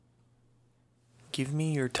Give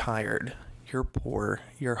me your tired, your poor,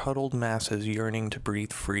 your huddled masses yearning to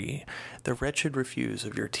breathe free, the wretched refuse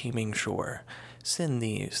of your teeming shore. Send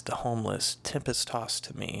these, the homeless, tempest-tossed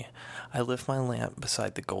to me. I lift my lamp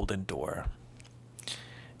beside the golden door.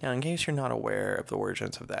 Now, in case you're not aware of the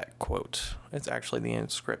origins of that quote, it's actually the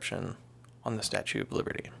inscription on the Statue of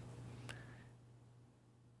Liberty.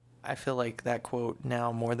 I feel like that quote,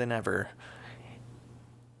 now more than ever,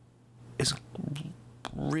 is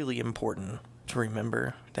really important to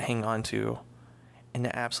remember, to hang on to, and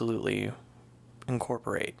to absolutely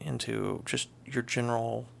incorporate into just your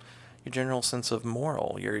general sense of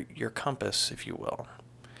moral, your compass, if you will.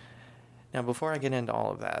 Now, before I get into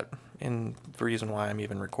all of that, and the reason why I'm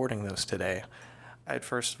even recording this today, I'd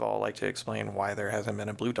first of all like to explain why there hasn't been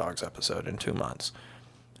a Blue Dogs episode in 2 months.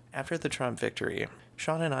 After the Trump victory,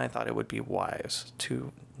 Sean and I thought it would be wise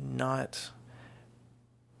to not...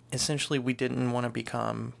 Essentially, we didn't want to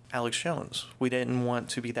become Alex Jones. We didn't want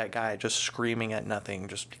to be that guy just screaming at nothing,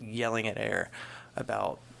 just yelling at air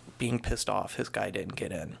about being pissed off his guy didn't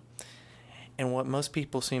get in. And what most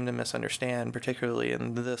people seem to misunderstand, particularly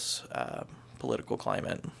in this political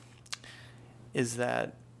climate, is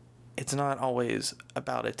that it's not always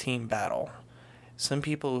about a team battle. Some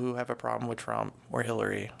people who have a problem with Trump or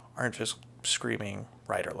Hillary aren't just screaming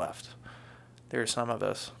right or left. There are some of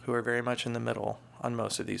us who are very much in the middle on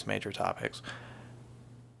most of these major topics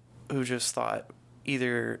who just thought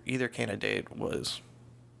either candidate was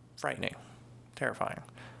frightening, terrifying.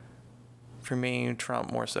 For me,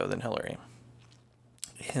 Trump more so than Hillary.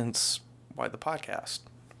 Hence why the podcast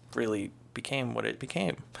really became what it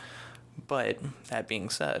became. But that being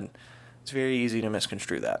said, it's very easy to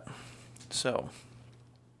misconstrue that. So,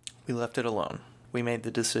 we left it alone. We made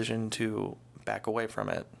the decision to back away from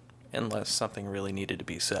it unless something really needed to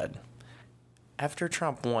be said. After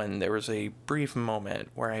Trump won, there was a brief moment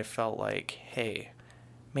where I felt like, hey,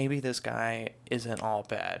 maybe this guy isn't all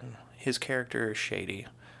bad. His character is shady.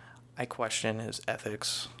 I question his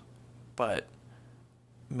ethics, but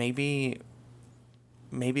maybe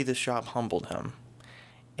this job humbled him.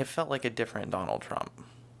 It felt like a different Donald Trump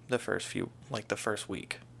the first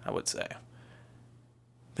week, I would say.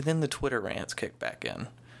 But then the Twitter rants kicked back in.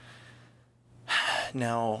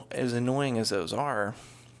 Now, as annoying as those are,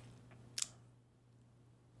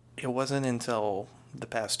 it wasn't until the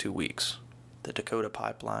past 2 weeks, the Dakota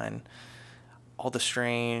pipeline, all the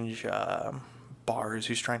strange bars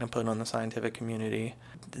he's trying to put on the scientific community,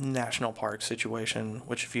 the national park situation,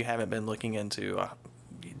 which if you haven't been looking into,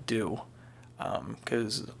 you do,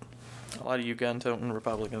 because a lot of you gun-toting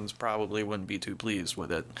Republicans probably wouldn't be too pleased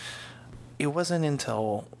with it. It wasn't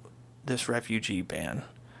until this refugee ban,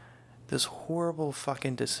 this horrible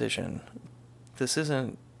fucking decision, this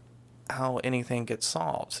isn't how anything gets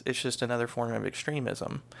solved. It's just another form of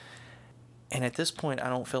extremism. And at this point, I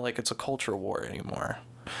don't feel like it's a culture war anymore.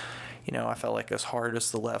 You know, I felt like as hard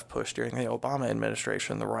as the left pushed during the Obama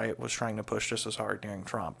administration, the right was trying to push just as hard during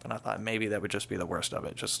Trump. And I thought maybe that would just be the worst of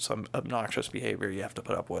it. Just some obnoxious behavior you have to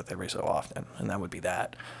put up with every so often. And that would be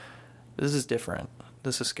that. This is different.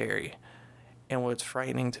 This is scary. And what's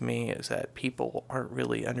frightening to me is that people aren't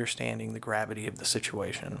really understanding the gravity of the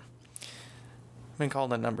situation. I've been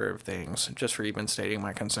called a number of things just for even stating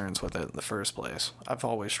my concerns with it in the first place. I've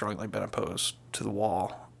always strongly been opposed to the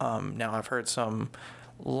wall. Now I've heard some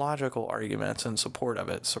logical arguments in support of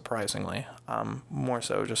it, surprisingly. More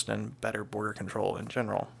so just in better border control in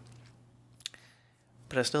general.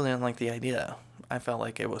 But I still didn't like the idea. I felt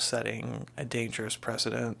like it was setting a dangerous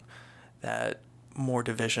precedent that more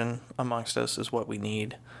division amongst us is what we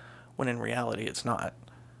need, when in reality it's not.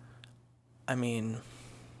 I mean,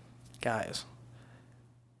 guys,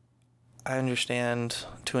 I understand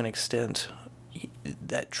to an extent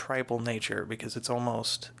that tribal nature, because it's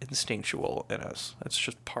almost instinctual in us. It's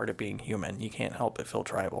just part of being human. You can't help but feel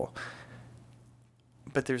tribal.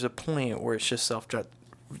 But there's a point where it's just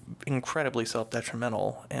incredibly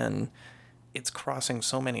self-detrimental, and it's crossing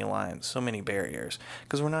so many lines, so many barriers.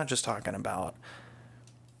 Because we're not just talking about...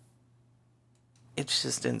 It's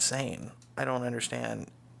just insane. I don't understand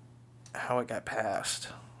how it got passed.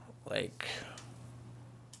 Like...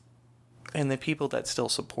 And the people that still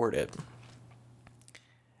support it,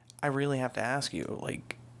 I really have to ask you,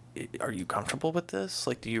 like, are you comfortable with this?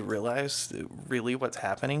 Like, do you realize really what's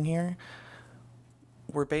happening here?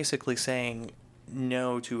 We're basically saying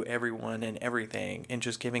no to everyone and everything and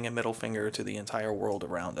just giving a middle finger to the entire world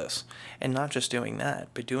around us. And not just doing that,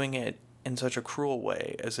 but doing it in such a cruel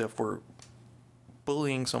way, as if we're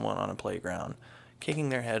bullying someone on a playground, kicking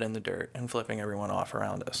their head in the dirt and flipping everyone off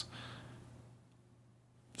around us.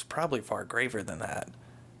 It's probably far graver than that.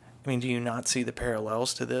 I mean, do you not see the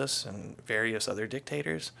parallels to this and various other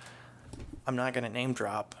dictators? I'm not going to name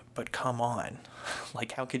drop, but come on.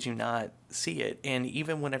 Like, how could you not see it? And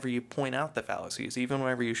even whenever you point out the fallacies, even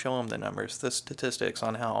whenever you show them the numbers, the statistics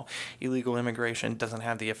on how illegal immigration doesn't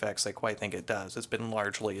have the effects they quite think it does, it's been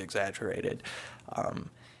largely exaggerated.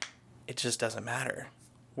 It just doesn't matter.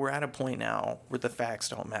 We're at a point now where the facts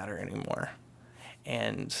don't matter anymore.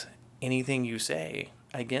 And anything you say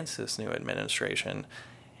against this new administration,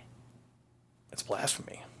 it's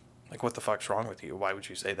blasphemy. Like, what the fuck's wrong with you? Why would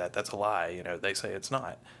you say that? That's a lie. You know, they say it's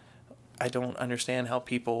not. I don't understand how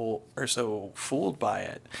people are so fooled by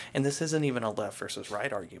it. And this isn't even a left versus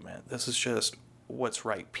right argument. This is just what's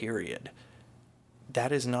right, period.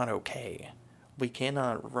 That is not okay. We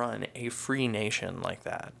cannot run a free nation like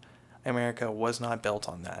that. America was not built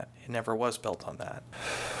on that. It never was built on that.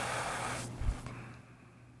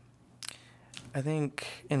 I think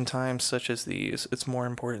in times such as these, it's more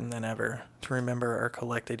important than ever to remember our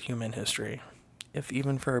collected human history, if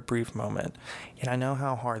even for a brief moment. And I know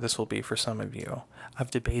how hard this will be for some of you. I've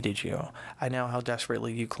debated you. I know how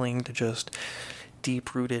desperately you cling to just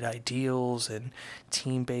deep-rooted ideals and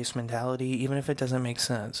team-based mentality, even if it doesn't make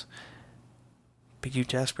sense. But you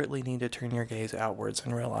desperately need to turn your gaze outwards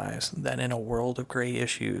and realize that in a world of gray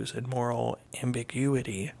issues and moral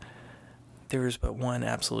ambiguity, there is but one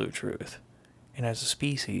absolute truth. And as a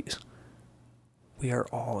species, we are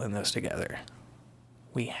all in this together.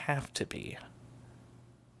 We have to be.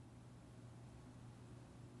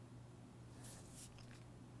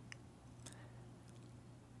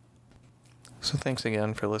 So thanks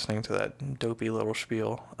again for listening to that dopey little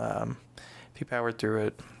spiel. If you powered through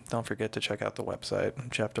it, don't forget to check out the website,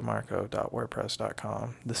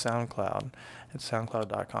 jeffdemarco.wordpress.com, the SoundCloud at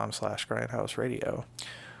soundcloud.com/grindhouseradio.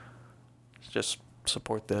 Just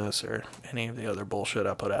support this or any of the other bullshit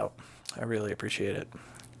I put out. I really appreciate it.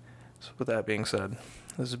 So with that being said,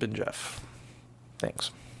 this has been Jeff.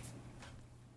 Thanks.